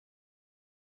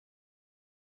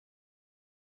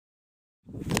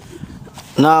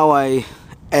Now I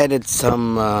added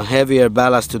some heavier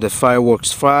ballast to the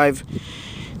FW5,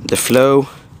 the flow.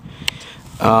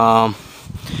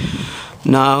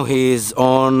 Now he's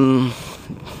on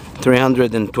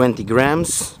 320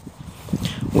 grams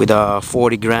with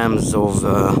 40 grams of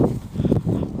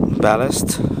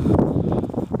ballast.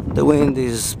 The wind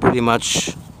is pretty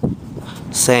much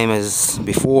same as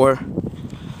before.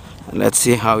 And let's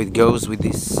see how it goes with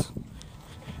this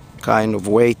kind of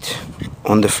weight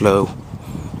on the flow.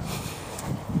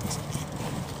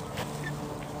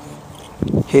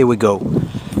 Here we go.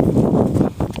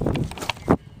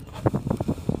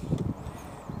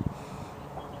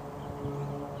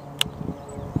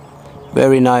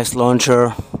 Very nice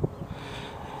launcher.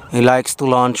 He likes to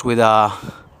launch with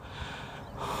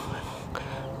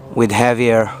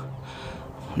heavier.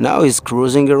 Now he's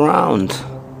cruising around.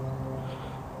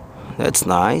 That's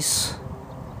nice.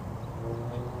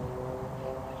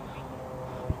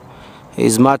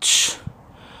 He's much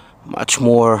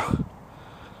more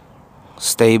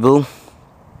stable.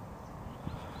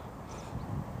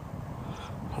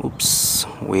 Oops,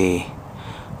 we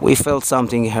felt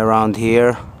something around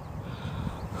here.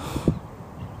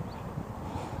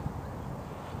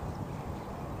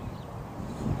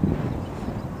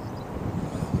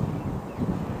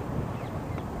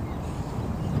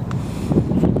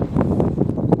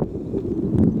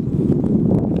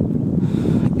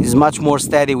 Is much more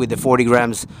steady with the 40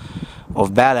 grams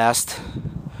of ballast,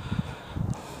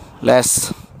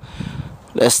 less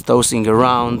tossing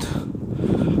around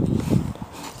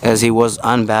as he was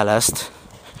unballast.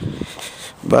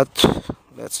 But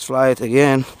let's fly it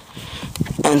again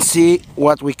and see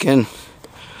what we can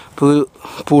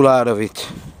pull out of it.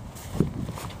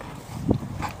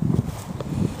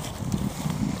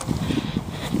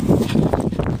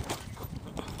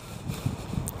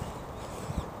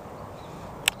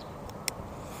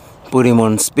 Put him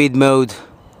on speed mode.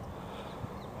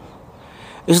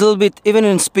 It's a little bit, even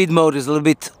in speed mode, is a little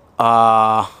bit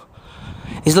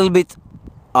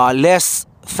less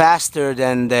faster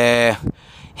than the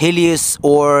Helios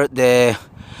or the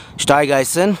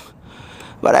Steigeisen,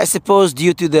 but I suppose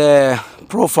due to the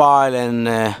profile and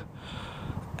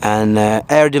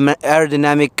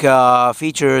aerodynamic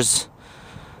features,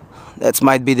 that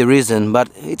might be the reason. But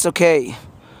it's okay.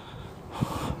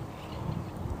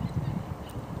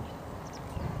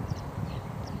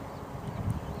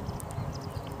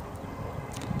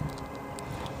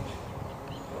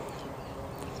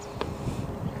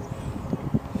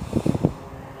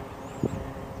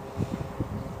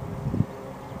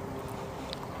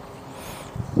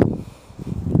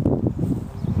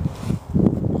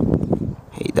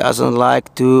 He doesn't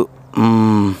like to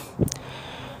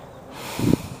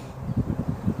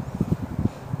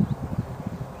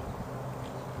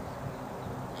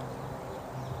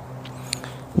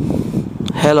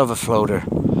hell of a floater,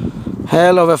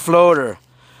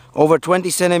 over 20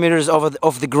 centimeters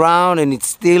off the ground, and it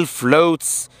still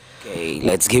floats. Okay,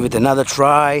 let's give it another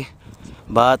try.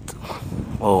 But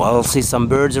I'll see some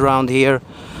birds around here,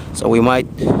 so we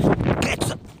might get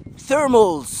some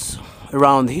thermals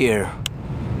around here.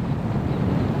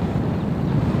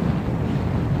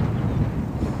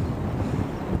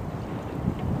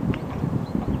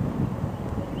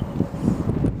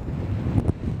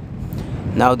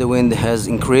 Now the wind has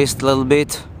increased a little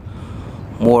bit,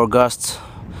 more gusts.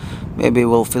 Maybe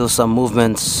we'll feel some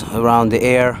movements around the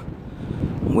air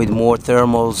with more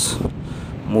thermals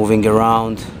moving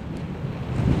around.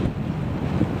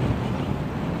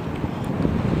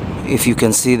 If you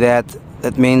can see that,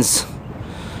 that means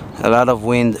a lot of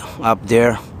wind up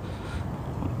there.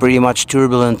 Pretty much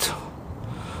turbulent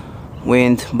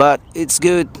wind, but it's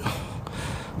good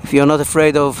if you're not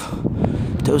afraid of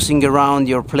tossing around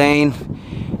your plane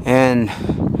and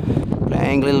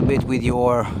playing a little bit with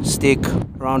your stick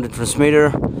around the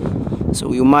transmitter,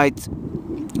 so you might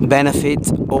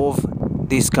benefit of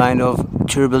this kind of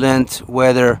turbulent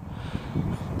weather.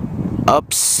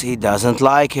 Oops, he doesn't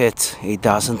like it.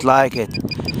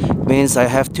 Means I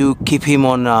have to keep him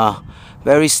on a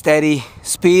very steady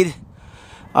speed,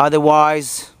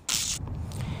 otherwise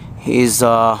he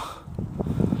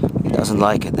doesn't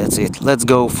like it. That's it. Let's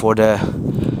go for the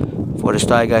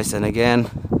Steigeisen again.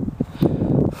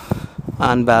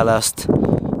 Unballast,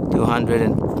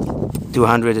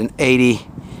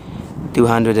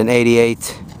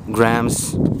 288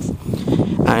 grams.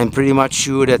 I'm pretty much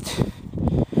sure that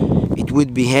it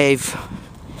would behave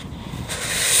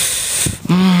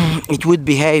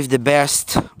the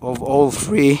best of all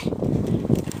three.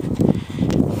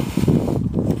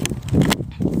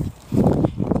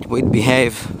 It would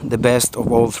behave the best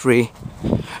of all three.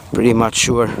 Pretty much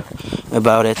sure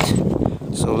about it.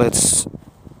 So let's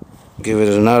give it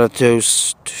another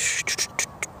toast.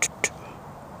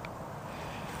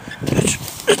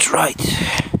 That's right.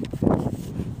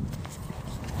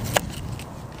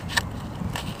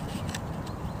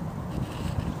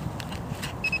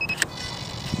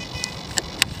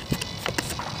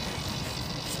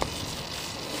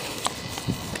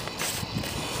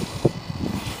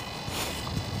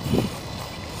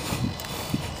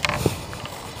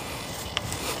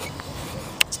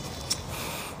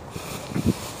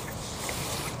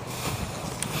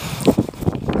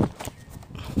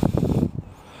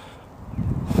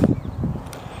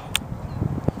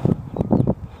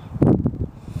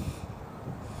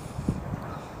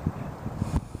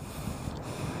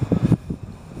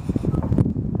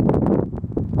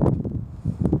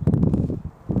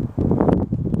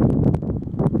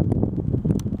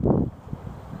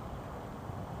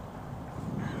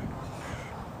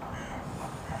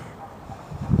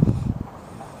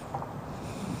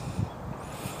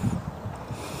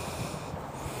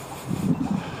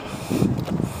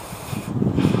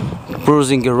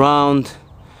 Cruising around,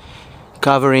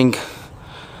 covering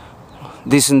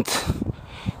decent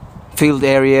field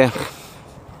area.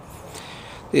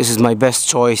 This is my best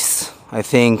choice, I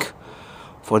think,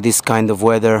 for this kind of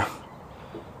weather.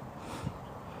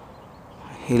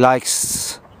 He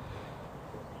likes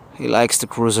to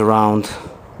cruise around.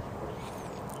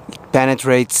 It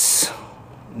penetrates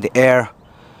the air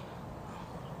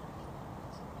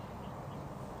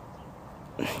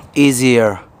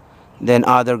easier than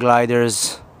other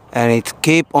gliders, and it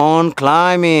keep on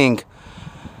climbing.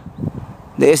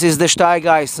 This is the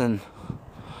Steigeisen.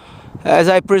 As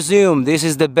I presume, this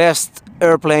is the best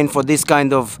airplane for this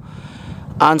kind of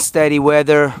unsteady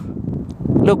weather.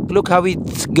 Look how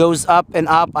it goes up and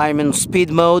up. I'm in speed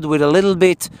mode with a little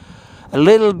bit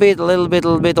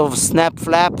of snap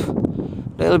flap.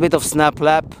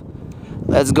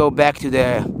 Let's go back to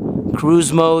the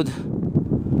cruise mode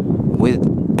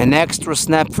with an extra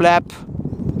snap flap.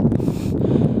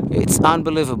 It's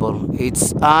unbelievable.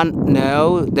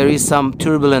 No, there is some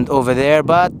turbulent over there,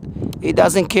 but it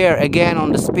doesn't care. Again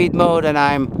on the speed mode, and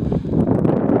I'm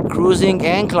cruising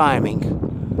and climbing.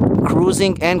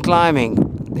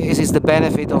 This is the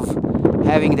benefit of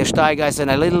having the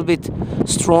Steigeisen. A little bit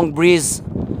strong breeze.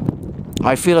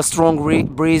 I feel a strong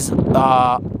breeze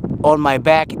on my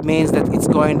back. It means that it's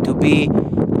going to be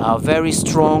a very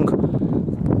strong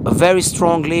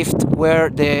lift where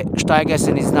the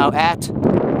Steigeisen is now at.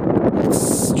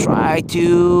 Let's try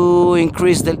to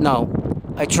increase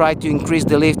I tried to increase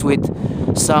the lift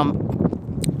with some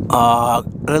a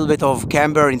little bit of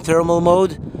camber in thermal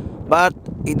mode, but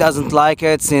it doesn't like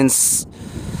it since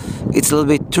it's a little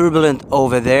bit turbulent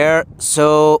over there.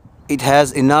 So it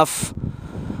has enough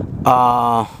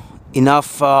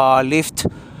lift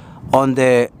on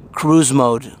the cruise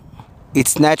mode,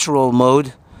 its natural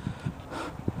mode.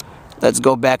 Let's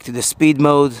go back to the speed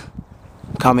mode,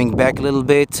 coming back a little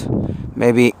bit,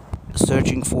 maybe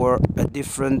searching for a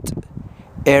different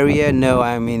area. No,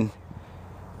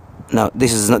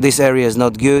 this area is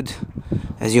not good.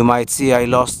 As you might see, I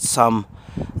lost some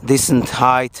decent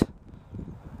height.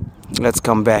 Let's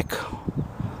come back.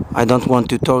 I don't want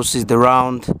to toss it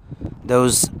around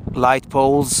those light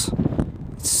poles.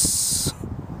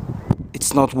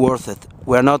 It's not worth it.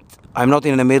 I'm not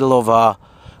in the middle of a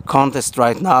contest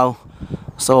right now,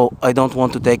 so I don't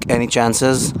want to take any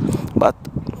chances. But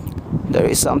there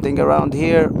is something around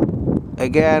here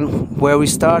again where we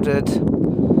started.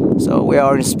 So we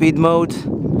are in speed mode,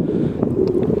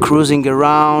 cruising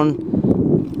around,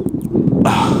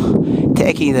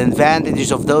 taking the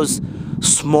advantage of those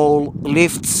small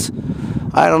lifts.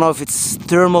 I don't know if it's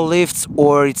thermal lifts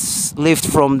or it's lift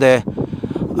from the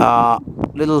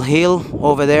little hill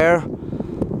over there,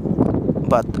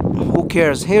 but who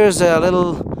cares? Here's a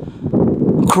little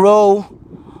crow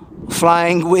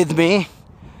flying with me.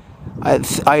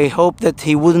 I hope that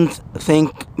he wouldn't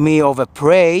think me of a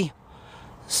prey,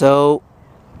 so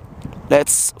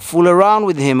let's fool around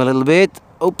with him a little bit.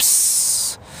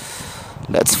 Oops,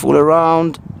 let's fool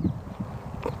around.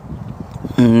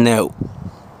 No,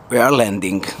 we are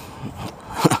landing.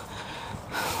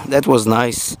 That was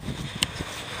nice.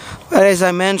 But as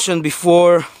I mentioned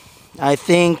before, I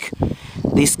think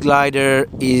this glider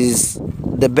is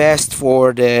the best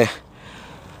for the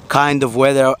kind of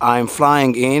weather I'm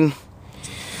flying in,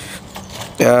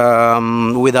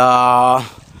 with a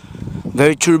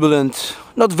very turbulent,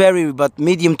 not very, but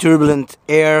medium turbulent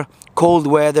air, cold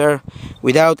weather,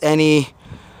 without any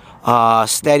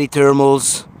steady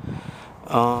thermals.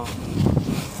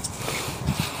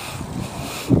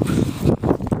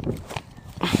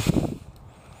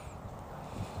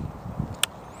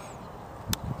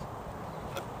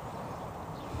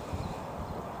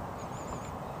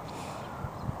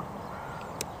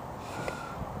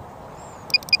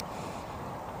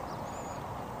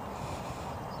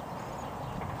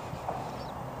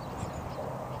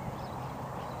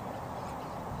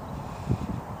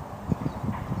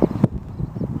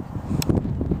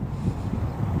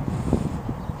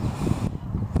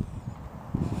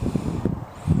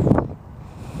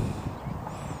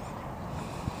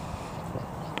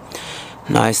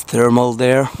 Nice thermal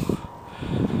there.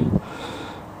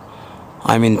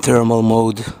 I'm in thermal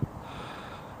mode.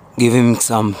 Give him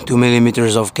some 2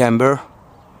 millimeters of camber.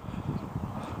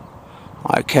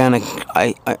 I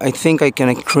think I can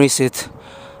increase it.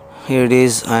 Here it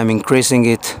is. I'm increasing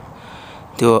it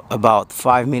to about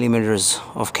 5 millimeters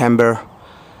of camber,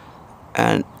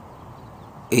 and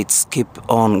it's keep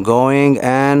on going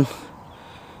and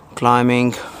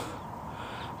climbing.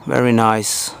 Very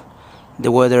nice. The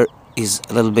weather is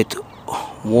a little bit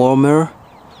warmer,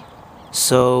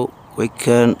 so we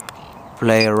can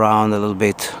play around a little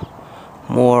bit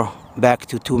more. Back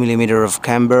to 2 millimeters of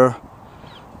camber,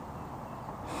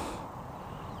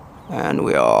 and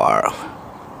we are.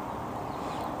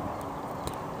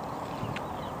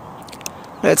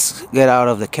 Let's get out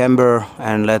of the camber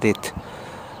and let it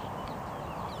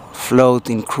float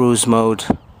in cruise mode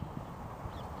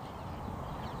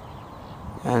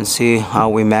and see how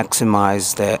we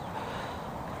maximize the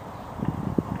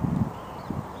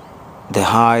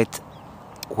height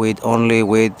with only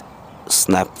with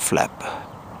snap flap.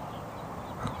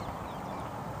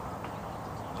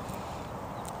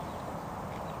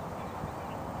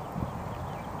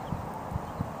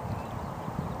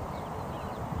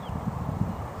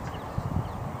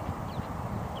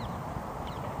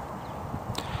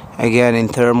 Again in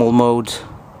thermal mode,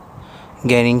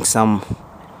 getting some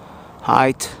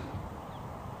height.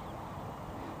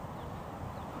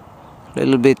 A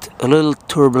little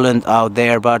turbulent out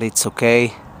there, but it's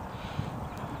okay.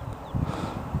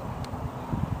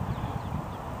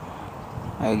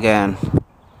 Again,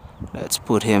 let's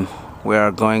put him. We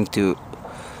are going to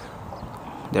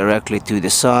directly to the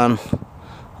sun.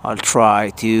 I'll try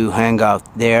to hang out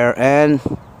there and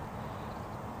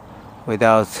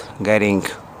without getting.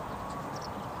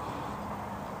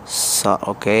 So,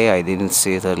 okay, I didn't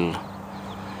see it.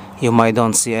 You might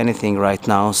don't see anything right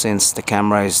now since the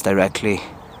camera is directly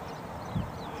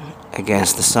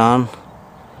against the sun.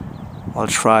 I'll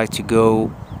try to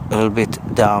go a little bit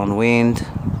downwind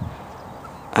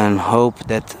and hope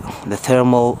that the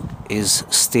thermal is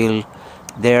still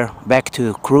there. Back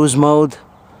to cruise mode,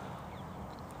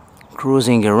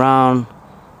 cruising around,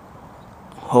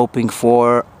 hoping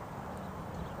for.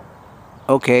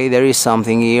 Okay, there is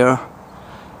something here.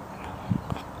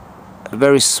 A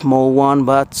very small one,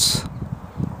 but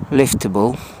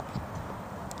liftable.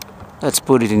 Let's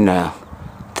put it in a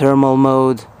thermal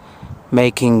mode,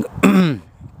 making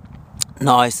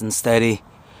nice and steady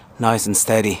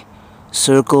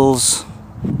circles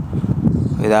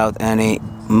without any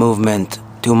movement,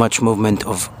 too much movement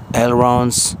of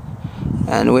ailerons,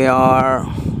 and we are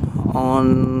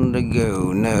on the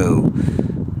go. No,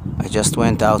 I just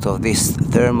went out of this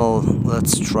thermal.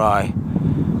 Let's try.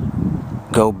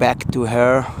 Go back to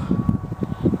her.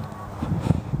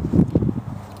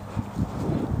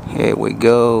 Here we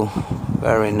go.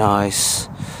 Very nice.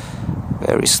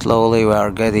 Very slowly. We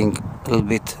are getting a little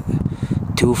bit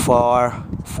too far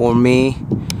for me.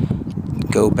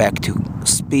 Go back to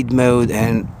speed mode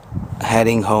and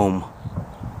heading home.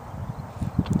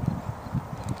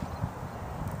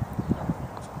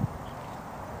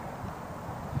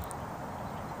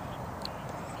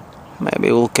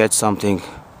 Maybe we'll catch something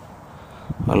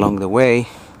along the way.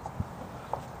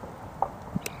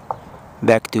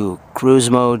 Back to cruise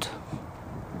mode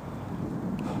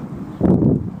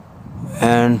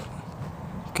and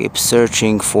keep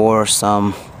searching for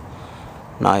some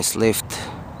nice lift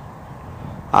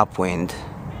upwind.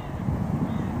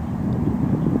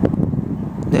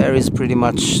 There is pretty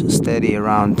much steady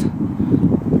around.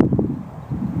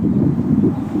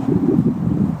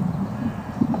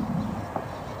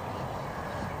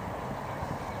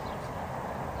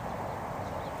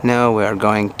 Now we are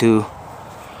going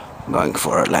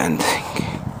for a landing.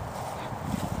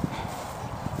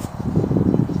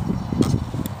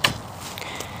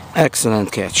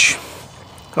 Excellent catch.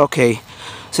 Okay,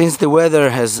 since the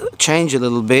weather has changed a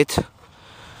little bit,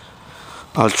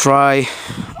 I'll try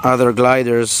other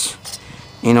gliders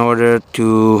in order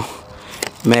to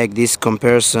make this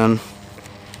comparison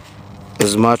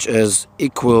as much as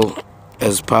equal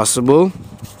as possible.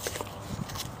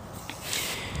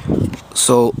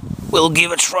 So we'll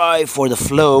give a try for the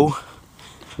flow,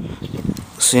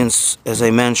 since, as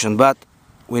I mentioned, but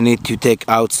we need to take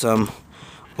out some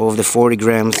of the 40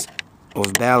 grams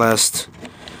of ballast.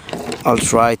 I'll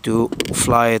try to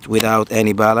fly it without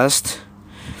any ballast,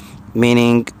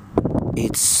 meaning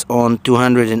it's on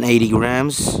 280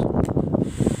 grams.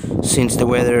 Since the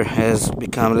weather has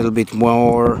become a little bit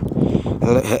more,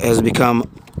 has become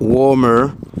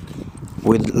warmer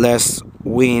with less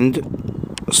wind,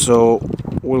 so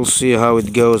we'll see how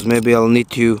it goes. Maybe I'll need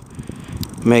to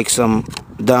make some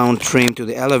down trim to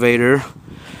the elevator,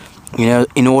 you know,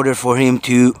 in order for him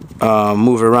to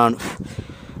move around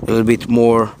a little bit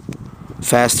more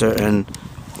faster and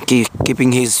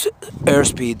keeping his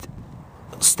airspeed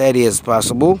steady as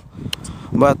possible.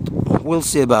 But we'll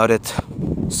see about it.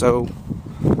 So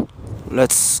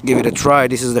let's give it a try.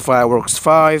 This is the Fireworks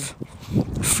 5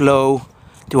 flow,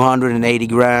 280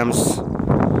 grams.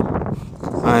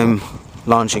 I'm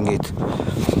launching it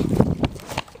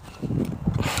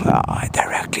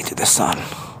directly to the sun.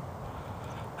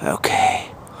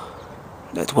 Okay,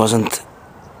 that wasn't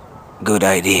a good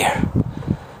idea.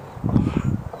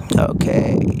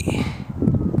 Okay.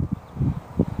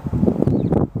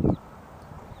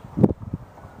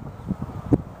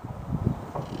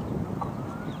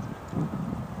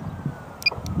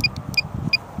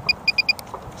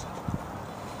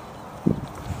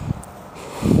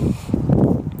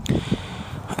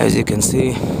 As you can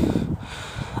see,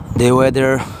 the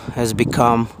weather has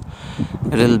become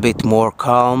a little bit more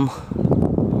calm.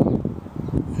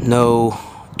 No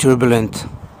turbulent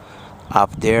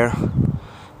up there.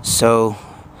 So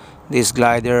this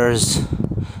glider is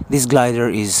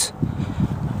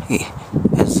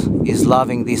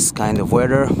loving this kind of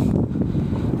weather,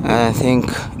 and I think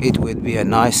it would be a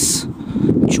nice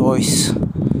choice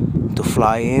to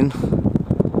fly in.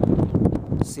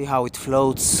 See how it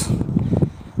floats.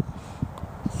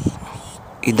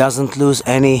 It doesn't lose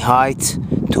any height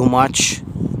too much.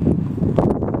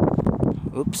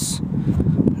 Oops,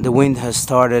 the wind has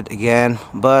started again,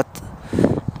 but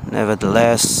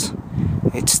nevertheless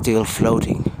it's still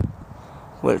floating.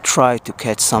 We'll try to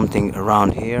catch something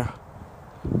around here.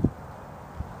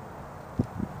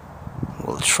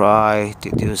 We'll try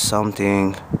to do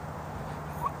something.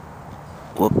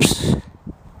 Whoops,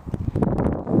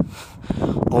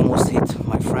 almost hit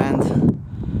my friend.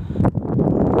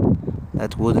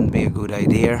 That wouldn't be a good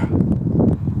idea.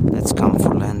 Let's come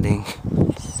for landing.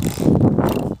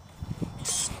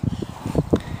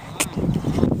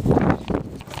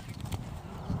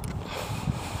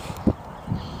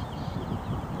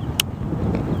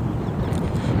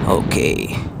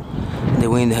 Okay, the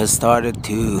wind has started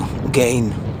to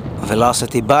gain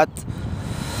velocity, but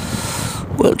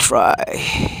we'll try.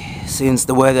 Since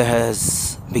the weather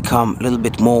has become a little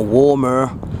bit more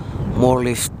warmer, more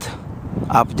lift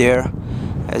up there,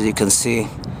 as you can see,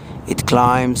 it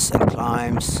climbs and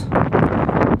climbs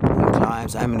and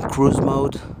climbs. I'm in cruise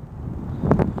mode.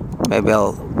 Maybe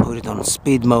I'll put it on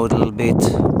speed mode a little bit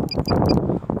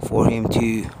for him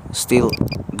to still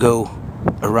go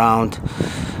around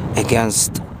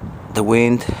against the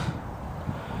wind.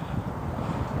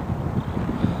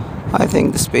 I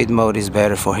think the speed mode is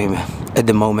better for him at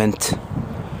the moment.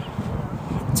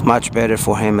 It's much better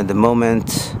for him at the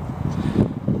moment.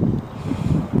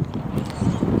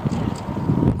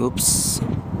 Oops,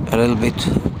 a little bit.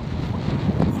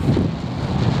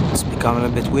 It's become a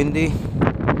little bit windy.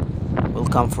 We'll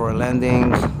come for a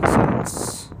landing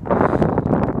since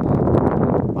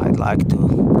I'd like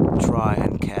to try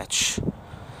and catch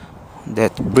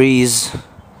that breeze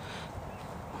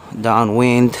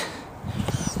downwind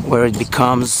where it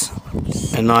becomes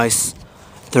a nice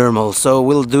thermal. So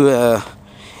we'll do a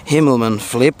Himmelman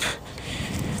flip.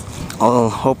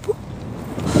 I'll hope.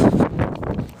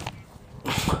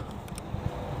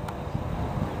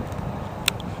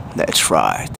 That's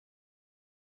right.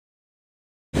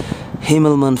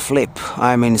 Himmelman flip.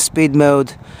 I'm in speed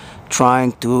mode,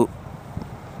 trying to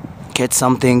catch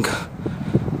something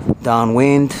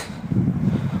downwind.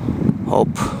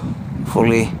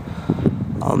 Hopefully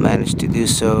I'll manage to do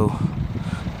so,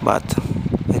 but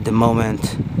at the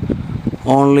moment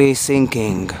only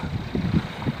sinking.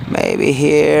 Maybe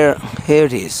here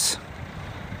it is.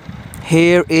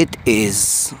 Here it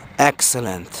is.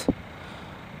 Excellent.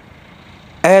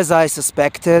 As I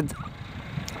suspected,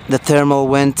 the thermal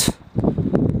went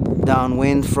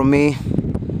downwind from me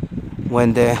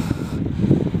when the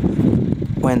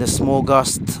small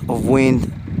gust of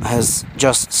wind has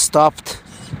just stopped.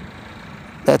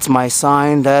 That's my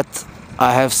sign that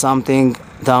I have something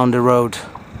down the road.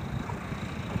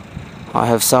 I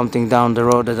have something down the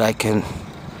road that I can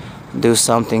do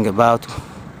something about.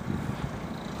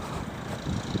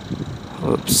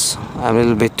 Oops, I'm a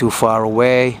little bit too far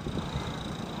away.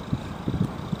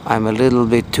 I'm a little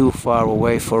bit too far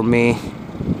away for me.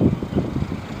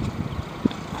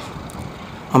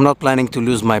 I'm not planning to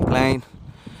lose my plane.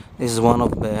 This is one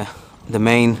of the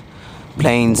main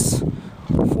planes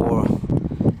for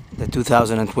the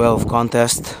 2012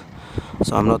 contest,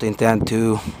 so I'm not intend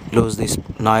to lose this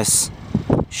nice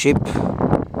ship,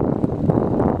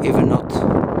 even not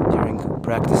during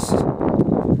practice.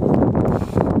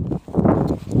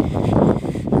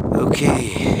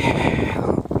 Okay,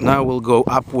 now we'll go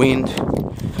upwind.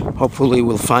 Hopefully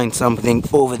we'll find something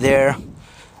over there,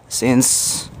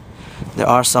 since there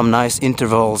are some nice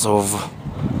intervals of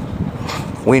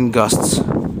wind gusts.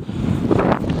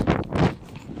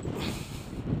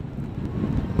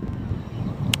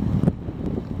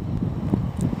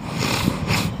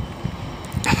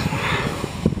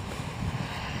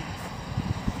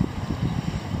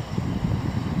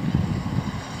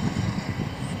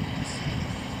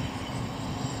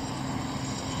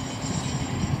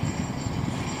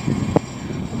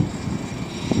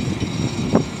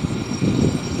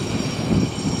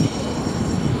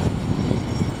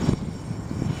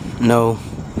 No,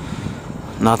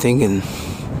 nothing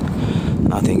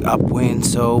upwind,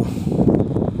 so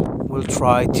we'll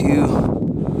try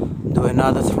to do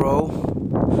another throw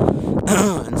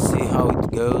and see how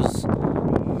it goes.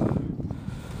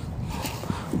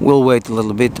 We'll wait a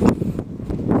little bit.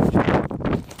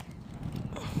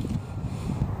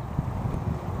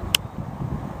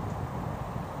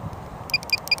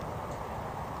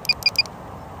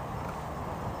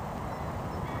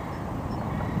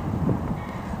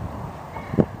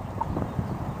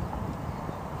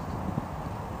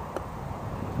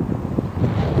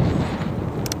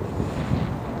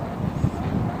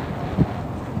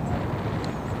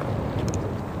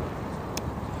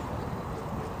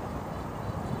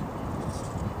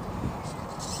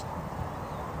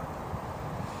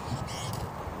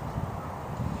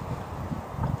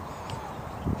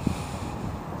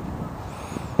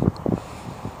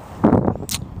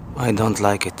 I don't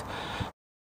like it.